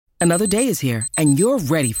Another day is here, and you're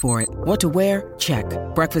ready for it. What to wear? Check.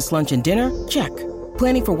 Breakfast, lunch, and dinner? Check.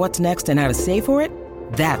 Planning for what's next and how to save for it?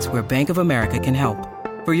 That's where Bank of America can help.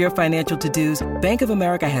 For your financial to-dos, Bank of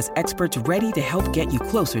America has experts ready to help get you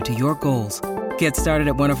closer to your goals. Get started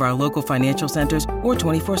at one of our local financial centers or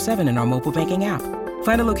 24/7 in our mobile banking app.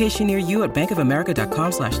 Find a location near you at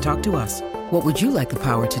bankofamerica.com/talktous. What would you like the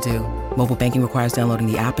power to do? Mobile banking requires downloading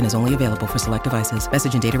the app and is only available for select devices.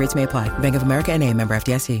 Message and data rates may apply. Bank of America N.A., member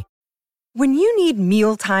FDIC. When you need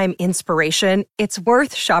mealtime inspiration, it's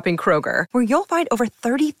worth shopping Kroger, where you'll find over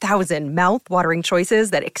 30,000 mouth-watering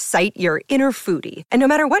choices that excite your inner foodie. And no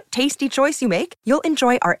matter what tasty choice you make, you'll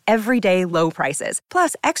enjoy our everyday low prices,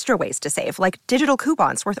 plus extra ways to save, like digital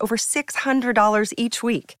coupons worth over $600 each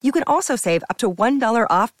week. You can also save up to $1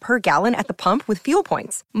 off per gallon at the pump with fuel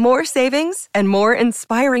points. More savings and more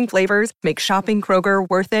inspiring flavors make shopping Kroger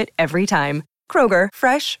worth it every time. Kroger,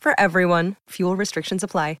 fresh for everyone. Fuel restrictions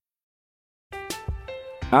apply.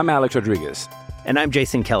 I'm Alex Rodriguez. And I'm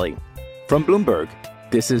Jason Kelly. From Bloomberg,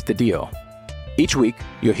 this is The Deal. Each week,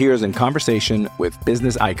 you'll hear us in conversation with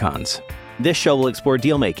business icons. This show will explore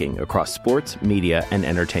deal-making across sports, media, and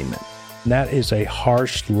entertainment. That is a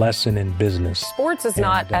harsh lesson in business. Sports is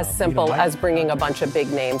not as simple as bringing a bunch of big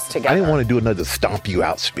names together. I didn't want to do another stomp you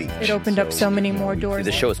out speech. It opened up so many more doors.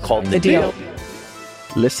 The show is called The Deal.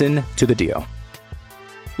 Listen to The Deal.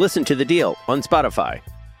 Listen to The Deal on Spotify.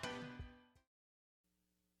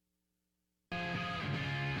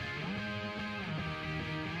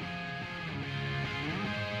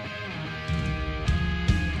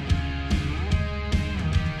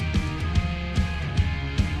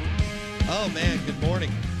 Oh, man, good morning.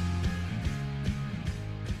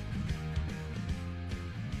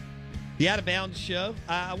 The Out of Bounds Show.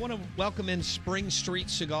 I want to welcome in Spring Street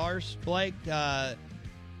Cigars, Blake. They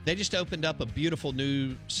just opened up a beautiful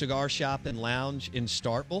new cigar shop and lounge in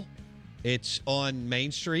Starkville. It's on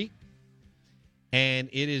Main Street, and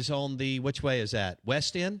it is on the, which way is that?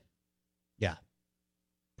 West End? Yeah,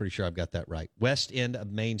 pretty sure I've got that right. West End of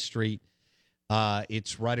Main Street.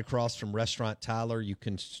 It's right across from Restaurant Tyler. You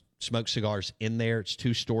can smoke cigars in there. It's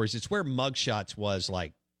 2 stories. It's where Mugshots was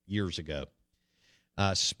like years ago.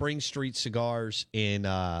 Spring Street Cigars in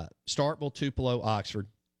Starkville, Tupelo, Oxford,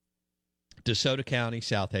 DeSoto County,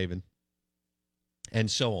 South Haven, and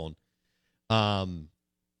so on.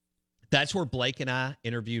 That's where Blake and I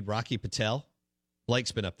interviewed Rocky Patel.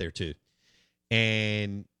 Blake's been up there too.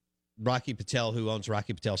 And Rocky Patel, who owns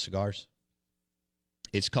Rocky Patel Cigars.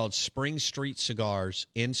 It's called Spring Street Cigars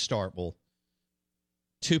in Starkville,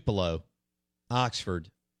 Tupelo,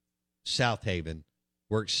 Oxford, South Haven.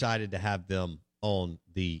 We're excited to have them on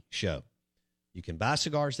the show. You can buy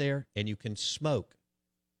cigars there, and you can smoke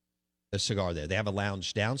a cigar there. They have a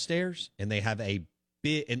lounge downstairs, and they have a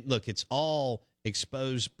big, and look, it's all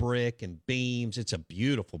exposed brick and beams. It's a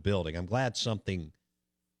beautiful building. I'm glad something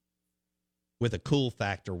with a cool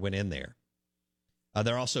factor went in there.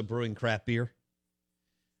 They're also brewing craft beer.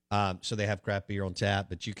 So they have craft beer on tap,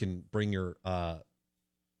 but you can bring your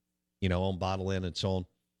own bottle in and so on.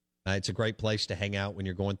 It's a great place to hang out when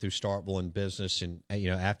you're going through Starkville and business, and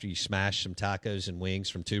after you smash some tacos and wings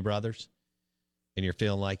from Two Brothers, and you're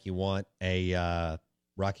feeling like you want a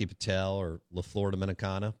Rocky Patel or La Flor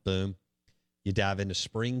Dominicana, boom, you dive into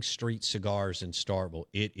Spring Street Cigars in Starkville.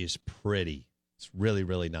 It is pretty. It's really,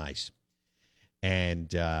 really nice, and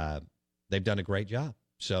they've done a great job.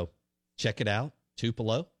 So check it out.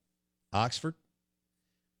 Tupelo, Oxford,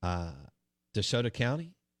 DeSoto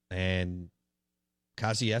County, and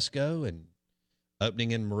Kosciuszko, and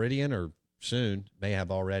opening in Meridian, or soon, may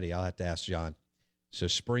have already. I'll have to ask John. So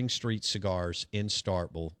Spring Street Cigars in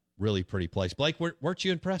Starkville, really pretty place. Blake, weren't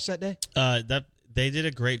you impressed that day? That they did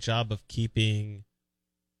a great job of keeping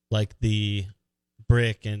like the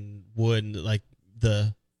brick and wood, and like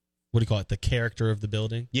the, what do you call it, the character of the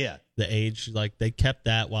building. Yeah. The age, like they kept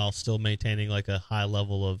that while still maintaining like a high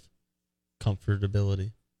level of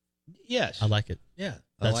comfortability. Yes. I like it. Yeah.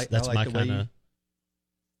 That's my kind of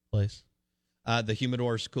place. The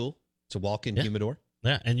humidor is cool. It's a walk-in humidor.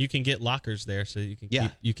 Yeah, and you can get lockers there, so you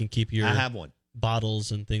can keep your I have one.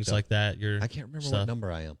 bottles and things like that. I can't remember what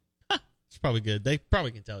number I am. It's probably good. They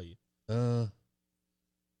probably can tell you.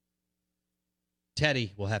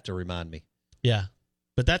 Teddy will have to remind me. Yeah,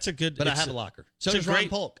 but that's a good. But I have a locker. So does Ron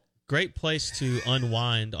Polk. Great place to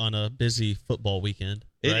unwind on a busy football weekend.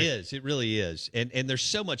 Right? It is. It really is. And there's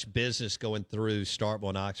so much business going through Starkville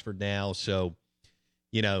and Oxford now. So,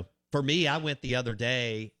 for me, I went the other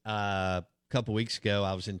day, a couple weeks ago.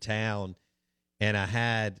 I was in town, and I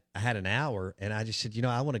had an hour, and I just said,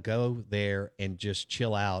 I want to go there and just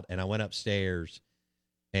chill out. And I went upstairs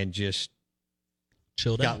and just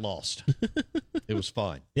chilled got out. lost. It was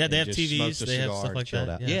fun. Yeah, they And have just TVs, smoked a they have cigar stuff and like chilled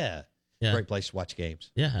that. out. Yeah. Great place to watch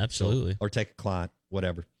games. Yeah, absolutely. Or take a client,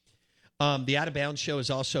 whatever. The Out of Bounds show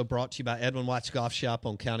is also brought to you by Edwin Watts Golf Shop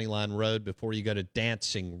on County Line Road. Before you go to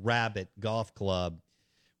Dancing Rabbit Golf Club,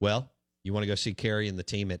 well, you want to go see Carrie and the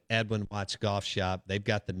team at Edwin Watts Golf Shop. They've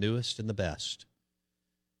got the newest and the best,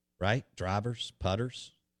 right? Drivers,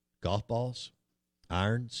 putters, golf balls,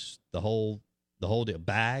 irons, the whole deal.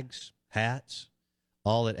 Bags, hats,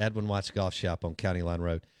 all at Edwin Watts Golf Shop on County Line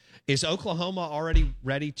Road. Is Oklahoma already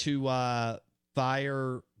ready to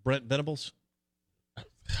fire Brent Venables?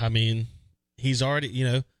 I mean, he's already,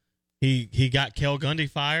 he got Cale Gundy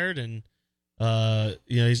fired, and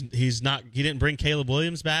he didn't bring Caleb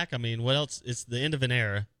Williams back. I mean, what else? It's the end of an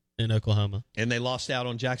era in Oklahoma. And they lost out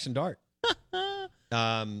on Jackson Dart.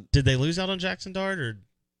 Did they lose out on Jackson Dart,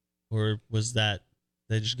 or was that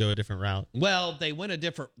they just go a different route? Well, they went a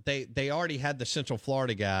different. They already had the Central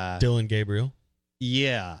Florida guy, Dylan Gabriel.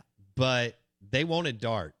 Yeah, but they wanted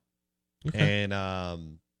Dart, and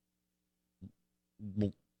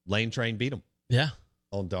Lane Train beat him. Yeah,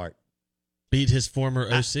 on Dart. Beat his former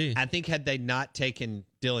OC. I think had they not taken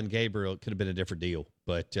Dylan Gabriel, it could have been a different deal.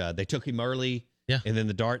 But they took him early, and then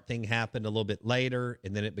the Dart thing happened a little bit later,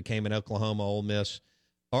 and then it became an Oklahoma Ole Miss.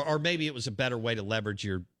 Or maybe it was a better way to leverage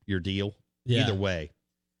your deal. Yeah. Either way,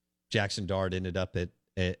 Jackson Dart ended up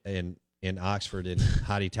in Oxford in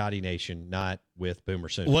Hotty Toddy Nation, not with Boomer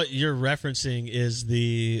Sooner. What you're referencing is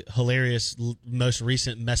the hilarious, most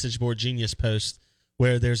recent Message Board Genius post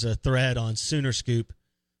where there's a thread on Sooner Scoop,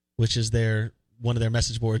 which is one of their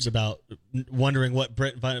message boards, about wondering what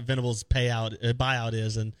Brent Venables' buyout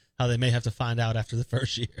is and how they may have to find out after the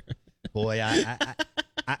first year. Boy,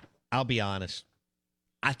 I'll be honest.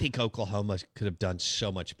 I think Oklahoma could have done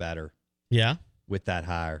so much better. Yeah, with that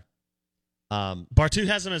hire. Bartu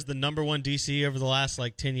has him as the number one DC over the last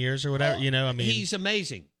 10 years or whatever. He's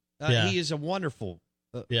amazing. He is a wonderful,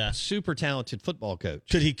 super talented football coach.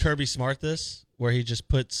 Could he Kirby Smart this, where he just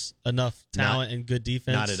puts enough talent and good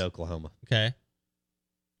defense? Not at Oklahoma. Okay.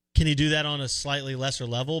 Can he do that on a slightly lesser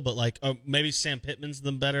level? But maybe Sam Pittman's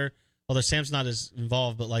the better. Although Sam's not as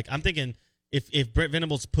involved, but I'm thinking if Brent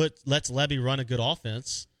Venables lets Lebby run a good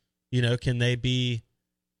offense,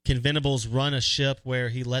 can Venables run a ship where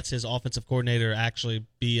he lets his offensive coordinator actually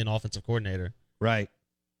be an offensive coordinator? Right.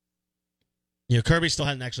 Kirby still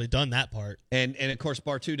hasn't actually done that part. And of course,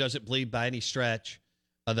 Bartu doesn't believe by any stretch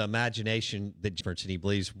of the imagination that he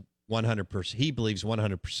believes 100%. He believes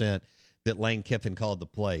 100% that Lane Kiffin called the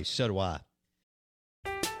play. So do I.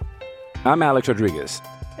 I'm Alex Rodriguez.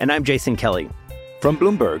 And I'm Jason Kelly. From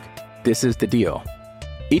Bloomberg, this is The Deal.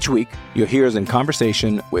 Each week, you'll hear us in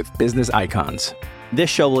conversation with business icons. This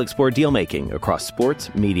show will explore deal-making across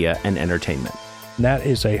sports, media, and entertainment. That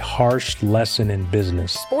is a harsh lesson in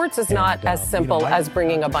business. Sports is not as simple as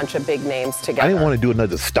bringing a bunch of big names together. I didn't want to do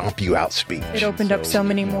another stomp you out speech. It opened up so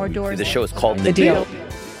many more doors. The show is called The Deal.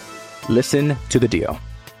 Listen to The Deal.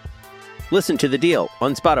 Listen to The Deal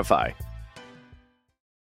on Spotify.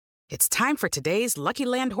 It's time for today's Lucky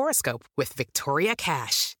Land horoscope with Victoria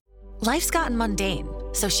Cash. Life's gotten mundane,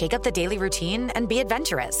 so shake up the daily routine and be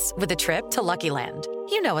adventurous with a trip to Lucky Land.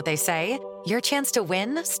 You know what they say, your chance to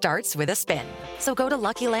win starts with a spin. So go to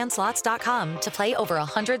LuckyLandSlots.com to play over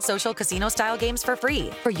 100 social casino-style games for free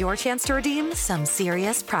for your chance to redeem some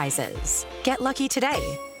serious prizes. Get lucky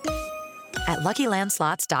today at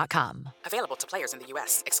LuckyLandSlots.com. Available to players in the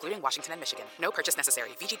U.S., excluding Washington and Michigan. No purchase necessary.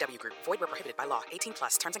 VGW Group. Void where prohibited by law.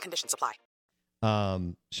 18+. Terms and conditions apply.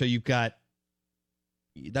 So you've got...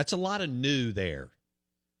 That's a lot of new there.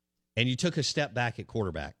 And you took a step back at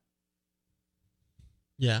quarterback.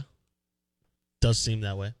 Yeah. Does seem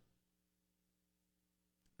that way.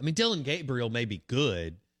 I mean, Dylan Gabriel may be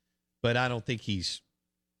good, but I don't think he's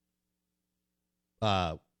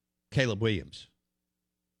Caleb Williams.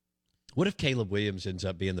 What if Caleb Williams ends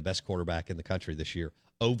up being the best quarterback in the country this year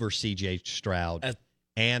over C.J. Stroud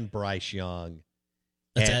and Bryce Young?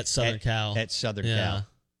 That's at Southern Cal. At Southern Cal.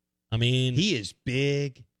 I mean, he is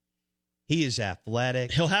big. He is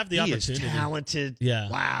athletic. He'll have the opportunity. He is talented. Yeah.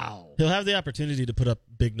 Wow. He'll have the opportunity to put up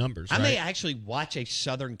big numbers. I may actually watch a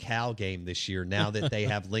Southern Cal game this year now that they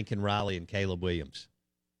have Lincoln Riley and Caleb Williams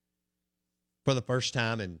for the first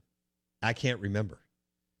time, and I can't remember.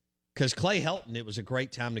 Because Clay Helton, it was a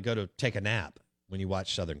great time to go to take a nap when you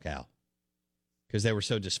watch Southern Cal because they were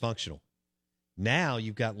so dysfunctional. Now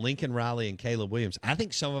you've got Lincoln Riley and Caleb Williams. I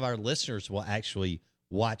think some of our listeners will actually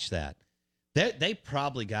watch that. They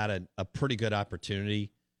probably got a pretty good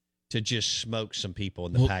opportunity to just smoke some people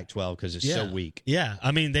in the Pac-12 because it's so weak. Yeah,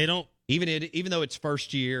 I mean, they don't... Even though it's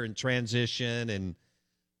first year and transition and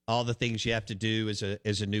all the things you have to do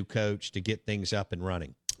as a new coach to get things up and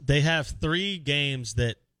running. They have 3 games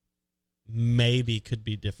that maybe could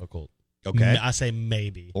be difficult. Okay. I say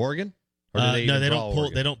maybe. Oregon? Or do No, they don't pull.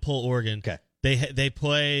 Oregon? They don't pull Oregon. Okay. They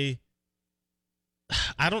play.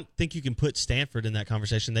 I don't think you can put Stanford in that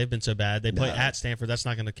conversation. They've been so bad. They play at Stanford. That's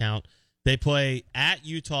not going to count. They play at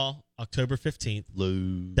Utah October 15th.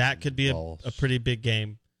 Lose. That could be a pretty big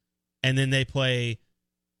game. And then they play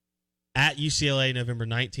at UCLA November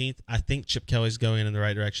 19th. I think Chip Kelly's going in the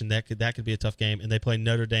right direction. That could be a tough game. And they play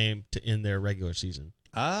Notre Dame to end their regular season.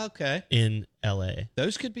 Okay. In LA.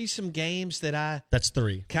 Those could be some games that That's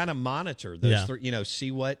 3. kind of monitor. Those 3,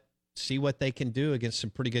 see what they can do against some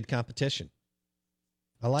pretty good competition.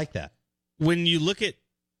 I like that. When you look at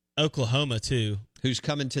Oklahoma too, who's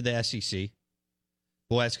coming to the SEC?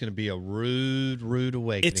 Boy, that's going to be a rude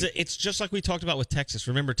awakening. It's just like we talked about with Texas.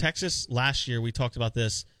 Remember Texas last year? We talked about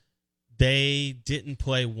this. They didn't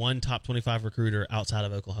play one top 25 recruiter outside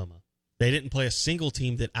of Oklahoma. They didn't play a single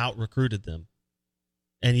team that out-recruited them,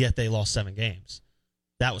 and yet they lost 7 games.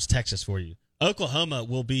 That was Texas for you. Oklahoma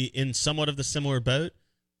will be in somewhat of the similar boat.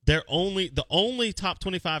 The only top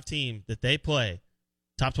 25 team that they play,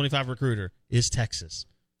 top 25 recruiter, is Texas.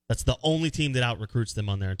 That's the only team that out-recruits them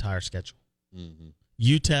on their entire schedule. Mm-hmm.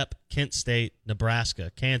 UTEP, Kent State,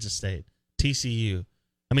 Nebraska, Kansas State, TCU.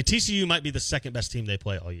 I mean, TCU might be the second best team they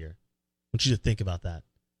play all year. I want you to think about that.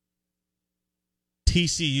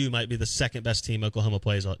 TCU might be the second best team Oklahoma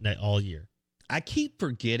plays all year. I keep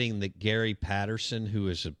forgetting that Gary Patterson, who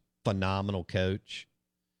is a phenomenal coach,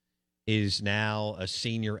 is now a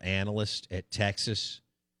senior analyst at Texas.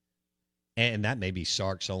 And that may be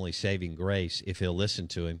Sark's only saving grace if he'll listen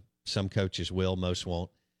to him. Some coaches will, most won't.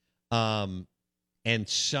 And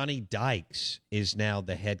Sonny Dykes is now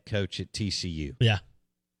the head coach at TCU. Yeah.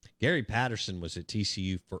 Gary Patterson was at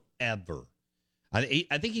TCU forever. I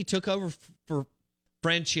think he took over for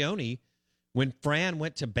Francione when Fran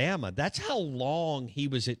went to Bama. That's how long he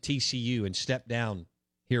was at TCU and stepped down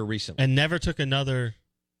here recently. And never took another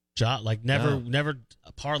job, never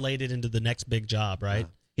parlayed it into the next big job, right?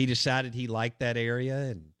 He decided he liked that area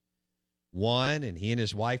and won, and he and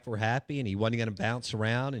his wife were happy, and he wasn't going to bounce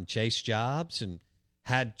around and chase jobs, and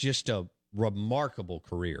had just a remarkable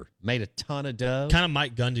career. Made a ton of dough. Kind of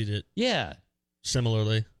Mike Gundy'd it. Yeah.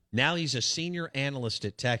 Similarly. Now he's a senior analyst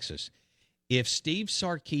at Texas. If Steve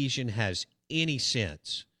Sarkisian has any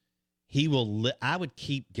sense, he will. I would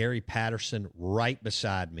keep Gary Patterson right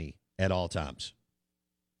beside me at all times.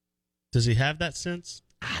 Does he have that sense?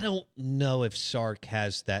 I don't know if Sark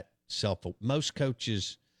has that most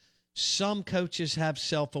coaches, some coaches have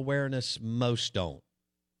self-awareness, most don't.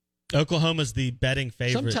 Oklahoma's the betting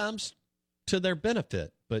favorite. Sometimes to their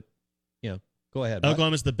benefit, but, go ahead.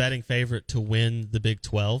 Oklahoma's the betting favorite to win the Big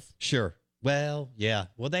 12. Sure. Well, yeah.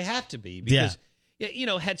 Well, they have to be because,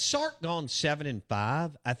 had Sark gone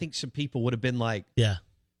 7-5, I think some people would have been like,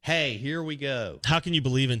 hey, here we go. How can you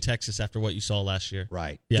believe in Texas after what you saw last year?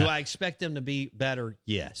 Right. Yeah. Do I expect them to be better?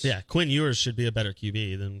 Yes. Yeah. Quinn Ewers should be a better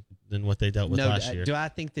QB than what they dealt with last year. Do I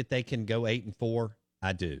think that they can go 8-4?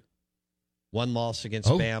 I do. One loss against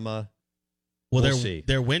Bama. Well, we'll see.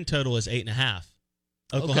 Their win total is 8.5.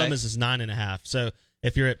 Oklahoma's is 9.5. So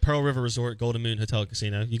if you're at Pearl River Resort, Golden Moon Hotel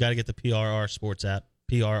Casino, you got to get the PRR Sports app,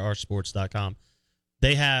 PRRsports.com.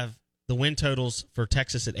 They have the win totals for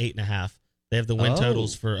Texas at 8.5. They have the win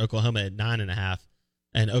totals for Oklahoma at 9.5,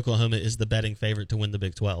 and Oklahoma is the betting favorite to win the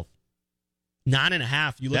Big 12.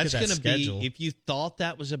 9.5. You look at that schedule. Be, if you thought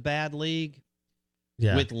that was a bad league,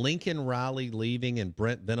 with Lincoln Riley leaving and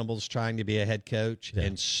Brent Venables trying to be a head coach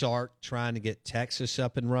and Sark trying to get Texas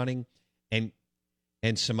up and running, and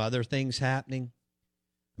some other things happening.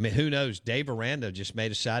 I mean, who knows? Dave Aranda just may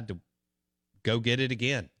decide to go get it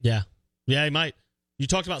again. Yeah, he might. You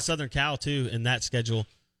talked about Southern Cal too in that schedule.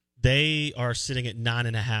 They are sitting at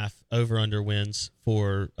 9.5 over/under wins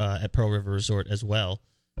for at Pearl River Resort as well.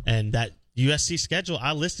 And that USC schedule,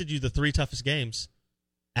 I listed you the 3 toughest games: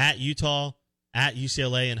 at Utah, at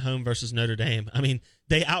UCLA, and home versus Notre Dame. I mean,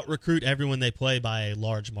 they out-recruit everyone they play by a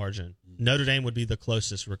large margin. Notre Dame would be the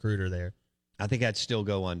closest recruiter there. I think I'd still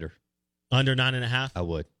go under. Under 9.5? I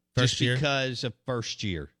would. First year? Because of first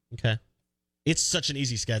year. Okay. It's such an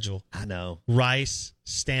easy schedule. I know. Rice,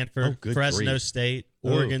 Stanford, Fresno State,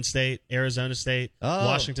 Oregon State, Arizona State,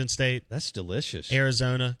 Washington State. That's delicious.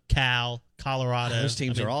 Arizona, Cal, Colorado. Those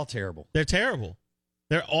teams are all terrible. They're terrible.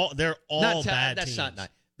 They're all bad that's teams. Not nice.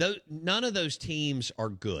 None of those teams are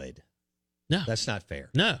good. No. That's not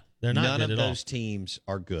fair. No, they're not good at all. None of those teams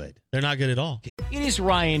are good. They're not good at all. It is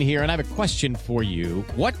Ryan here, and I have a question for you.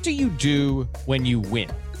 What do you do when you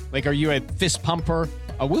win? Like, are you a fist pumper,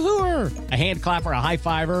 a woohooer, a hand clapper, a high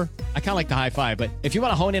fiver? I kind of like the high five, but if you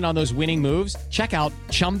want to hone in on those winning moves, check out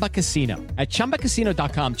Chumba Casino. At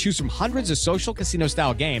ChumbaCasino.com, choose from hundreds of social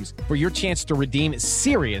casino-style games for your chance to redeem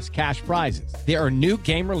serious cash prizes. There are new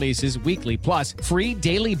game releases weekly, plus free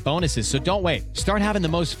daily bonuses. So don't wait. Start having the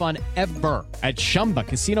most fun ever at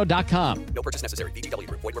ChumbaCasino.com. No purchase necessary. VGW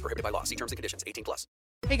Group. Void where prohibited by law. See terms and conditions. 18+.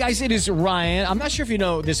 Hey guys, it is Ryan. I'm not sure if you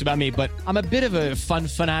know this about me, but I'm a bit of a fun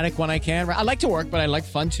fanatic when I can. I like to work, but I like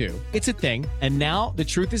fun too. It's a thing. And now the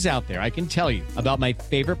truth is out there. I can tell you about my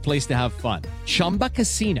favorite place to have fun. Chumba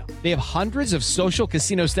Casino. They have hundreds of social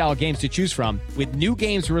casino style games to choose from with new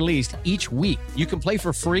games released each week. You can play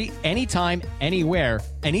for free anytime, anywhere.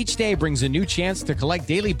 And each day brings a new chance to collect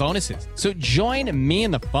daily bonuses. So join me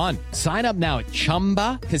in the fun. Sign up now at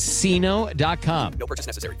ChumbaCasino.com. No purchase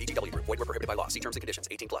necessary. VGW Group. Void where prohibited by law. See terms and conditions.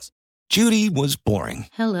 18+. Judy was boring.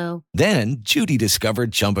 Hello. Then Judy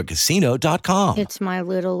discovered ChumbaCasino.com. It's my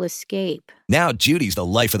little escape. Now Judy's the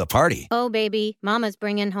life of the party. Oh, baby, mama's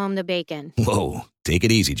bringing home the bacon. Whoa, take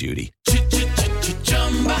it easy, Judy.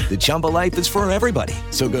 The Chumba life is for everybody.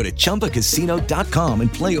 So go to ChumbaCasino.com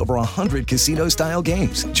and play over 100 casino-style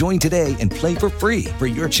games. Join today and play for free for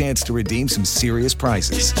your chance to redeem some serious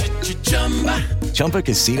prizes.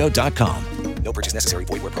 ChumbaCasino.com. No purchase necessary.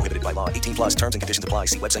 Void where prohibited by law. 18+. Terms and conditions apply.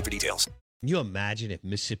 See website for details. Can you imagine if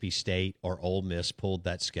Mississippi State or Ole Miss pulled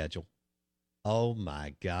that schedule? Oh,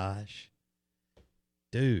 my gosh.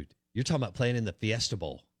 Dude, you're talking about playing in the Fiesta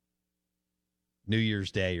Bowl. New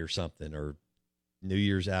Year's Day or something, or New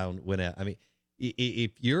Year's out. I mean,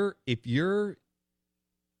 if you're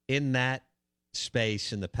in that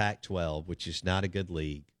space in the Pac-12, which is not a good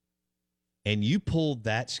league, and you pulled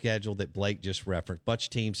that schedule that Blake just referenced, bunch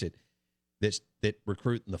of teams that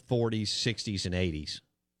recruit in the 40s, 60s, and 80s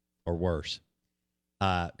or worse,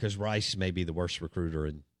 because Rice may be the worst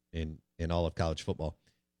recruiter in all of college football.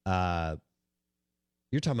 You're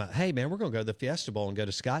talking about, hey, man, we're going to go to the Fiesta Bowl and go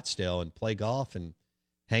to Scottsdale and play golf and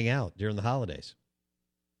hang out during the holidays.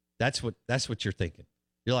 That's what you're thinking.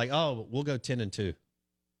 You're like, oh, we'll go 10-2.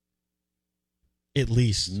 At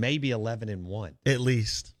least. Maybe 11-1. At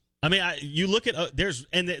least. I mean, you look at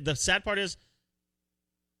the sad part is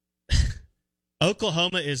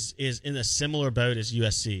Oklahoma is in a similar boat as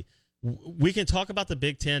USC. We can talk about the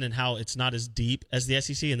Big Ten and how it's not as deep as the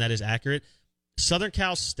SEC, and that is accurate. Southern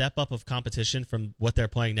Cal's step up of competition from what they're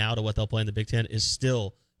playing now to what they'll play in the Big Ten is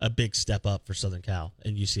still a big step up for Southern Cal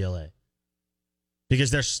and UCLA, because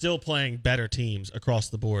they're still playing better teams across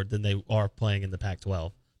the board than they are playing in the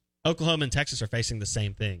Pac-12. Oklahoma and Texas are facing the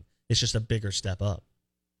same thing. It's just a bigger step up.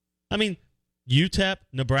 I mean, UTEP,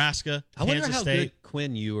 Nebraska, I wonder Kansas how State. good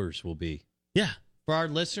Quinn Ewers will be. Yeah. For our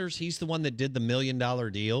listeners, he's the one that did the $1 million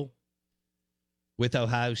deal with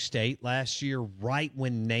Ohio State last year, right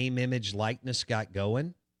when name, image, likeness got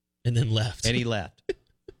going. And then left. And he left.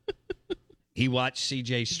 He watched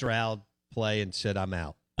C.J. Stroud play and said, I'm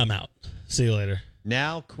out. I'm out. See you later.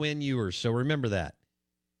 Now Quinn Ewers. So remember that.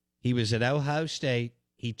 He was at Ohio State.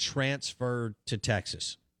 He transferred to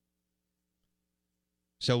Texas.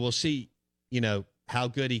 So we'll see, how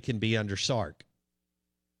good he can be under Sark.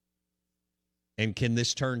 And can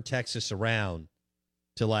this turn Texas around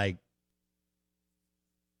to like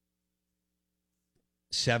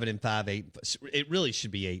 7-5, 8? It really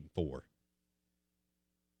should be 8-4.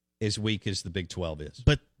 As weak as the Big 12 is.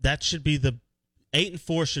 But that should be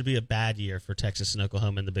 8-4 should be a bad year for Texas and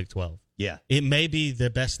Oklahoma in the Big 12. Yeah. It may be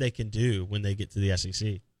the best they can do when they get to the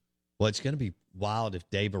SEC. Well, it's going to be wild if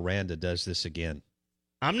Dave Aranda does this again.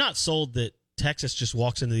 I'm not sold that Texas just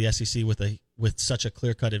walks into the SEC with such a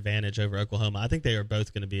clear-cut advantage over Oklahoma. I think they are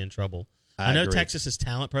both going to be in trouble. I know agree. Texas's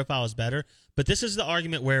talent profile is better, but this is the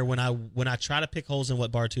argument where when I try to pick holes in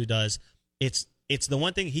what Bartu does, it's the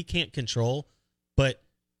one thing he can't control, but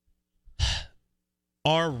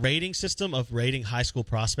our rating system of rating high school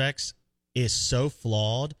prospects is so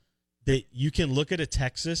flawed that you can look at a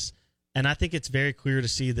Texas, and I think it's very clear to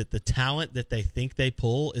see that the talent that they think they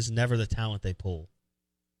pull is never the talent they pull.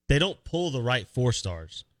 They don't pull the right 4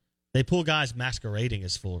 stars. They pull guys masquerading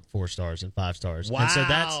as 4 stars and 5 stars. Wow,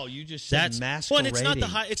 and so you just said masquerading. Well,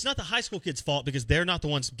 and it's not the high school kids' fault because they're not the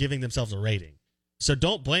ones giving themselves a rating. So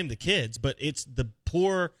don't blame the kids, but it's the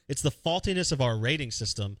faultiness of our rating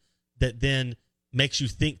system that then makes you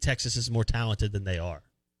think Texas is more talented than they are.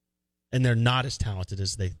 And they're not as talented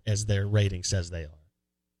as their rating says they are.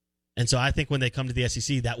 And so I think when they come to the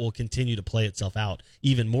SEC, that will continue to play itself out,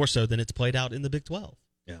 even more so than it's played out in the Big 12.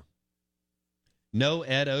 Yeah. No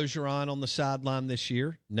Ed Ogeron on the sideline this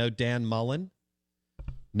year. No Dan Mullen.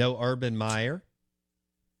 No Urban Meyer.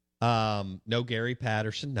 No Gary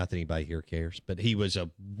Patterson. Not that anybody here cares, but he was a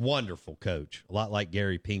wonderful coach. A lot like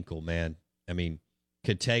Gary Pinkel, man. I mean,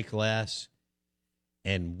 could take less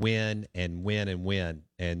and win and win and win.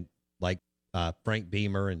 And like Frank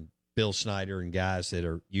Beamer and Bill Snyder and guys that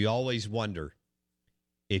are, you always wonder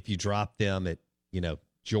if you drop them at,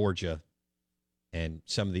 Georgia and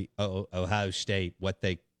some of the Ohio State, what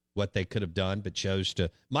they could have done, but chose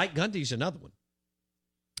to. Mike Gundy's another one.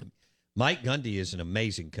 Mike Gundy is an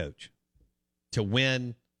amazing coach to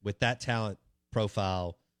win with that talent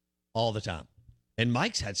profile all the time. And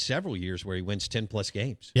Mike's had several years where he wins 10-plus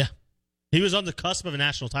games. Yeah. He was on the cusp of a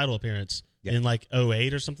national title appearance in like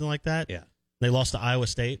 2008 or something like that. Yeah. They lost to Iowa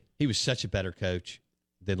State. He was such a better coach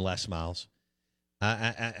than Les Miles.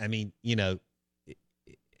 I mean,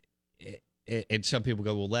 and some people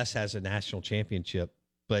go, well, Les has a national championship.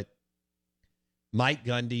 But Mike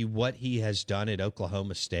Gundy, what he has done at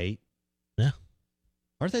Oklahoma State. Yeah.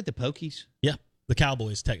 Aren't they the Pokies? Yeah. The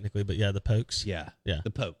Cowboys, technically, but the Pokes. Yeah.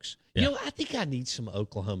 The Pokes. Yeah. I think I need some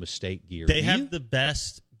Oklahoma State gear. They have the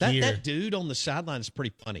best gear. That dude on the sideline is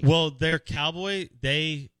pretty funny. Well, their Cowboy,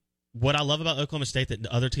 what I love about Oklahoma State that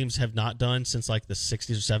other teams have not done since like the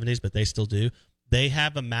 60s or 70s, but they still do, they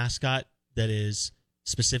have a mascot that is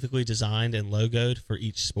specifically designed and logoed for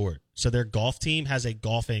each sport. So their golf team has a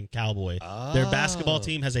golfing cowboy. Oh. Their basketball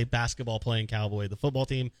team has a basketball playing cowboy. The football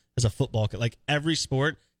team has a football. Like every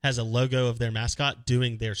sport has a logo of their mascot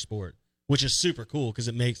doing their sport, which is super cool because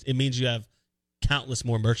it means you have countless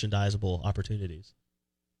more merchandisable opportunities.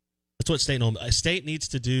 That's what State needs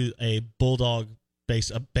to do a baseball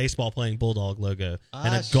playing bulldog logo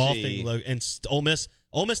and a golfing logo. And Ole Miss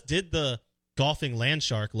did the golfing land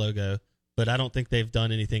shark logo. But I don't think they've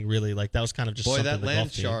done anything really like that. Was kind of just something that the land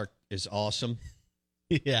golf team. shark is awesome.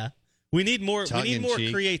 Yeah, we need more. Tongue we need more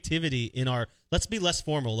cheek. creativity in our. Let's be less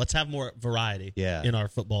formal. Let's have more variety. Yeah. In our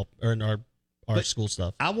football or in our school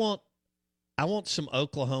stuff. I want some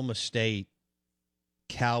Oklahoma State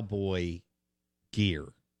cowboy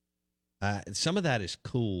gear. Some of that is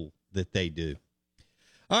cool that they do.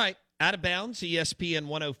 All right, out of bounds. ESPN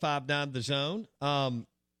 105.9 The Zone.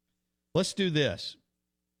 Let's do this.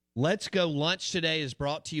 Let's Go Lunch today is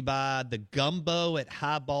brought to you by the Gumbo at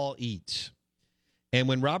Highball Eats. And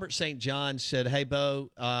when Robert St. John said, hey, Bo,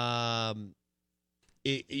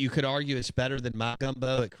 you could argue it's better than my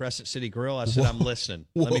gumbo at Crescent City Grill, I said, I'm listening.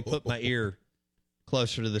 Let me put my ear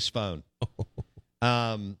closer to this phone.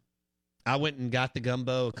 I went and got the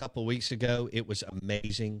gumbo a couple of weeks ago. It was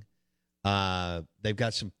amazing. They've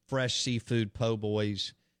got some fresh seafood po'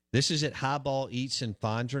 boys. This is at Highball Eats in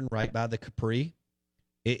Fondren, right by the Capri.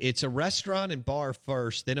 It's a restaurant and bar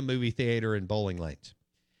first, then a movie theater and bowling lanes.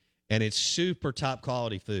 And it's super top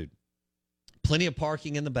quality food. Plenty of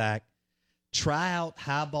parking in the back. Try out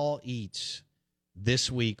Highball Eats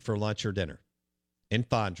this week for lunch or dinner in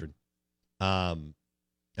Fondren. I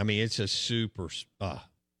mean, it's a super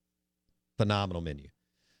phenomenal menu.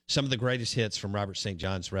 Some of the greatest hits from Robert St.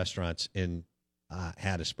 John's restaurants in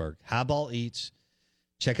Hattiesburg. Highball Eats.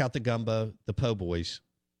 Check out the gumbo, the po' boys,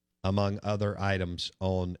 among other items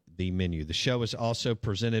on the menu. The show is also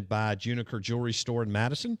presented by Juniker Jewelry Store in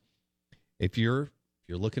Madison. If you're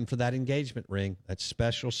looking for that engagement ring, that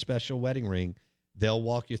special wedding ring, they'll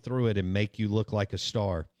walk you through it and make you look like a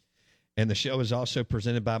star. And the show is also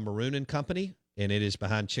presented by Maroon & Company, and it is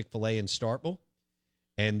behind Chick-fil-A in Starkville.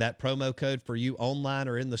 And that promo code for you online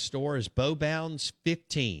or in the store is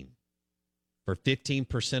BowBounds15 for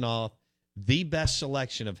 15% off the best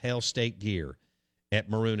selection of Hail State gear at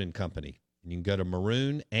Maroon & Company. And you can go to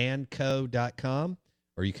maroonandco.com,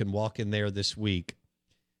 or you can walk in there this week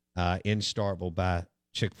in Starkville by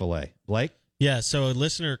Chick-fil-A. Blake? Yeah, so a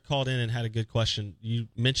listener called in and had a good question. You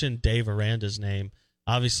mentioned Dave Aranda's name.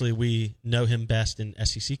 Obviously, we know him best in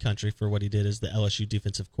SEC country for what he did as the LSU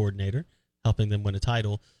defensive coordinator, helping them win a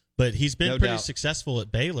title. But he's been pretty successful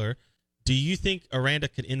at Baylor. Do you think Aranda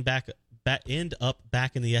could end up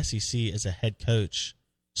back in the SEC as a head coach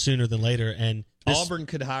sooner than later? And Auburn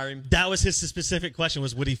could hire him. That was his specific question,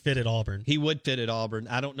 was would he fit at Auburn? He would fit at Auburn.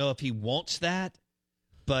 I don't know if he wants that,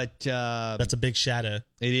 but that's a big shadow.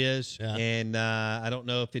 It is. Yeah. And I don't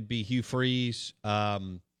know if it'd be Hugh Freeze.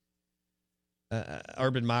 Urban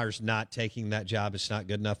Meyer's not taking that job. It's not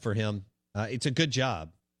good enough for him. It's a good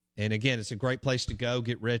job. And, again, it's a great place to go,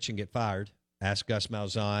 get rich, and get fired. Ask Gus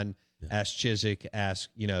Malzahn. Yeah. Ask Chizik. Ask,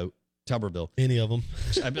 Tuberville. Any of them.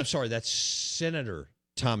 I'm sorry. That's Senator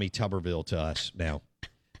Tommy Tuberville to us now.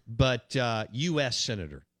 But U.S.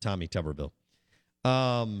 Senator Tommy Tuberville.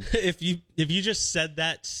 If you just said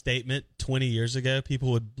that statement 20 years ago,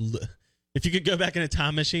 people would – if you could go back in a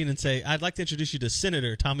time machine and say, I'd like to introduce you to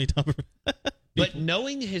Senator Tommy Tuberville. But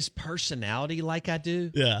knowing his personality like I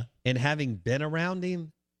do, and having been around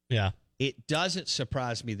him, it doesn't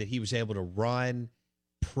surprise me that he was able to run,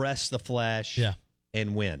 press the flesh,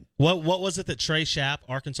 and win. What was it that Trey Schapp,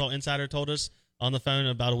 Arkansas Insider, told us on the phone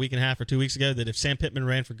about a week and a half or 2 weeks ago, that if Sam Pittman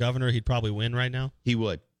ran for governor, he'd probably win right now? He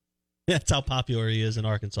would. That's how popular he is in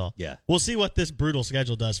Arkansas. Yeah. We'll see what this brutal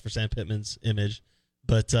schedule does for Sam Pittman's image,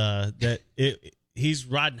 but he's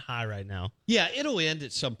riding high right now. Yeah, it'll end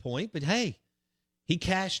at some point, but hey, he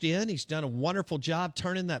cashed in. He's done a wonderful job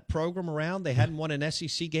turning that program around. They hadn't won an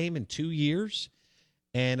SEC game in 2 years.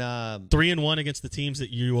 And 3-1 against the teams that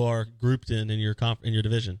you are grouped in your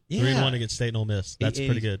division. 3-1 against State and Ole Miss. That's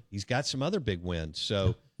pretty good. He's got some other big wins.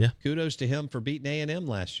 So kudos to him for beating A&M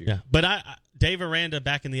last year. Yeah, but Dave Aranda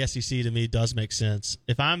back in the SEC to me does make sense.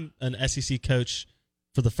 If I'm an SEC coach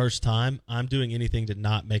for the first time, I'm doing anything to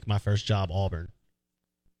not make my first job Auburn.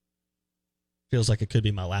 Feels like it could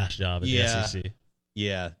be my last job in the SEC.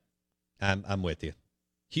 Yeah, I'm with you.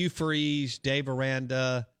 Hugh Freeze, Dave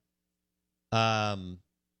Aranda.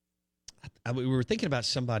 We were thinking about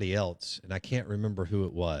somebody else, and I can't remember who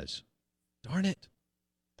it was. Darn it.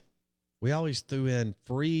 We always threw in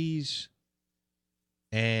Freeze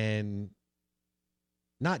and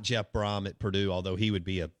not Jeff Brom at Purdue, although he would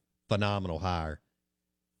be a phenomenal hire.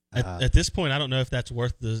 At this point, I don't know if that's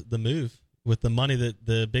worth the move with the money that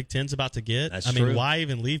the Big Ten's about to get. That's I mean, true. why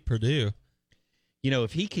even leave Purdue? You know,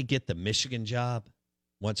 if he could get the Michigan job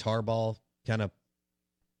once Harbaugh kind of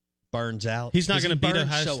burns out. He's not going to beat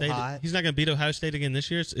Ohio so State. hot. He's not going to beat Ohio State again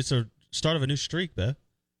this year. It's a start of a new streak, though.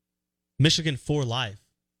 Michigan for life.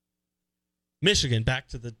 Michigan back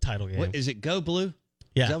to the title game. What is it? Go Blue?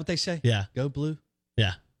 Yeah. Is that what they say? Yeah. Go Blue?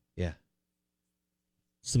 Yeah. Yeah.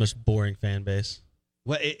 It's the most boring fan base.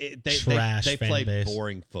 Well, they play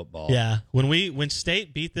boring football. Yeah. When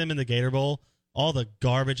State beat them in the Gator Bowl, all the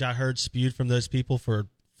garbage I heard spewed from those people for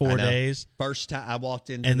 4 days. First time I walked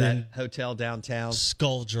into that hotel downtown.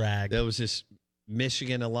 Skull drag. There was this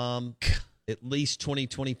Michigan alum, at least 20,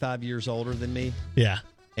 25 years older than me. Yeah.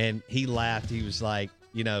 And he laughed. He was like,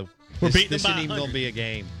 We're beating this them by isn't even going to be a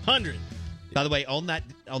game. 100. By the way, on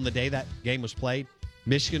the day that game was played,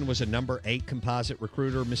 Michigan was a number 8 composite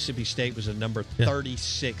recruiter. Mississippi State was a number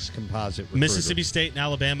 36 composite recruiter. Mississippi State and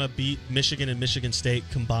Alabama beat Michigan and Michigan State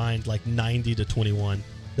combined like 90-21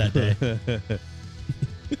 that day.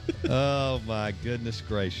 Oh, my goodness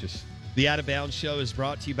gracious. The Out of Bounds Show is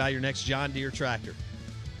brought to you by your next John Deere tractor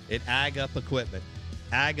at Ag Up Equipment,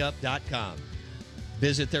 agup.com.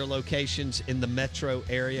 Visit their locations in the metro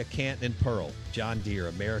area, Canton and Pearl. John Deere,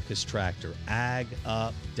 America's tractor,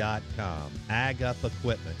 agup.com. Ag Up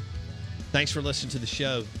Equipment. Thanks for listening to the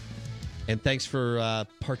show, and thanks for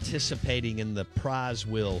participating in the prize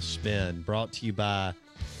wheel spin brought to you by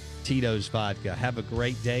Tito's Vodka. Have a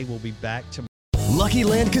great day. We'll be back tomorrow. Lucky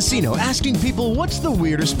Land Casino, asking people, what's the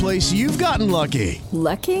weirdest place you've gotten lucky?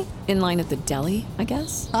 Lucky? In line at the deli, I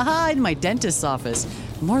guess? Aha, in my dentist's office.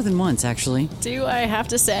 More than once, actually. Do I have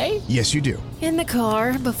to say? Yes, you do. In the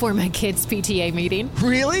car before my kids' PTA meeting.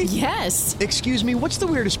 Really? Yes. Excuse me, what's the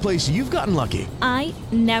weirdest place you've gotten lucky? I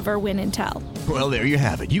never win and tell. Well, there you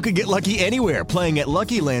have it. You can get lucky anywhere, playing at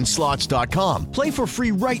LuckyLandSlots.com. Play for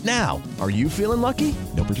free right now. Are you feeling lucky?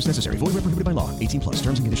 No purchase necessary. Void where prohibited by law. 18+.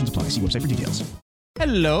 Terms and conditions apply. See website for details.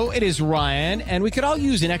 Hello, it is Ryan, and we could all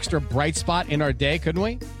use an extra bright spot in our day, couldn't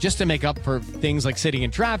we? Just to make up for things like sitting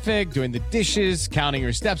in traffic, doing the dishes, counting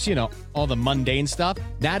your steps, all the mundane stuff.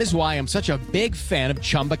 That is why I'm such a big fan of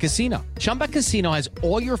Chumba Casino. Chumba Casino has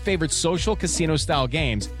all your favorite social casino-style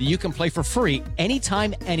games that you can play for free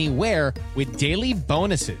anytime, anywhere with daily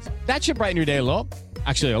bonuses. That should brighten your day a little.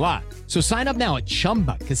 Actually, a lot. So sign up now at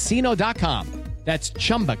ChumbaCasino.com. That's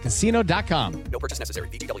ChumbaCasino.com. No purchase necessary.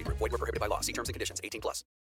 VGW Group. Void where prohibited by law. See terms and conditions. 18+.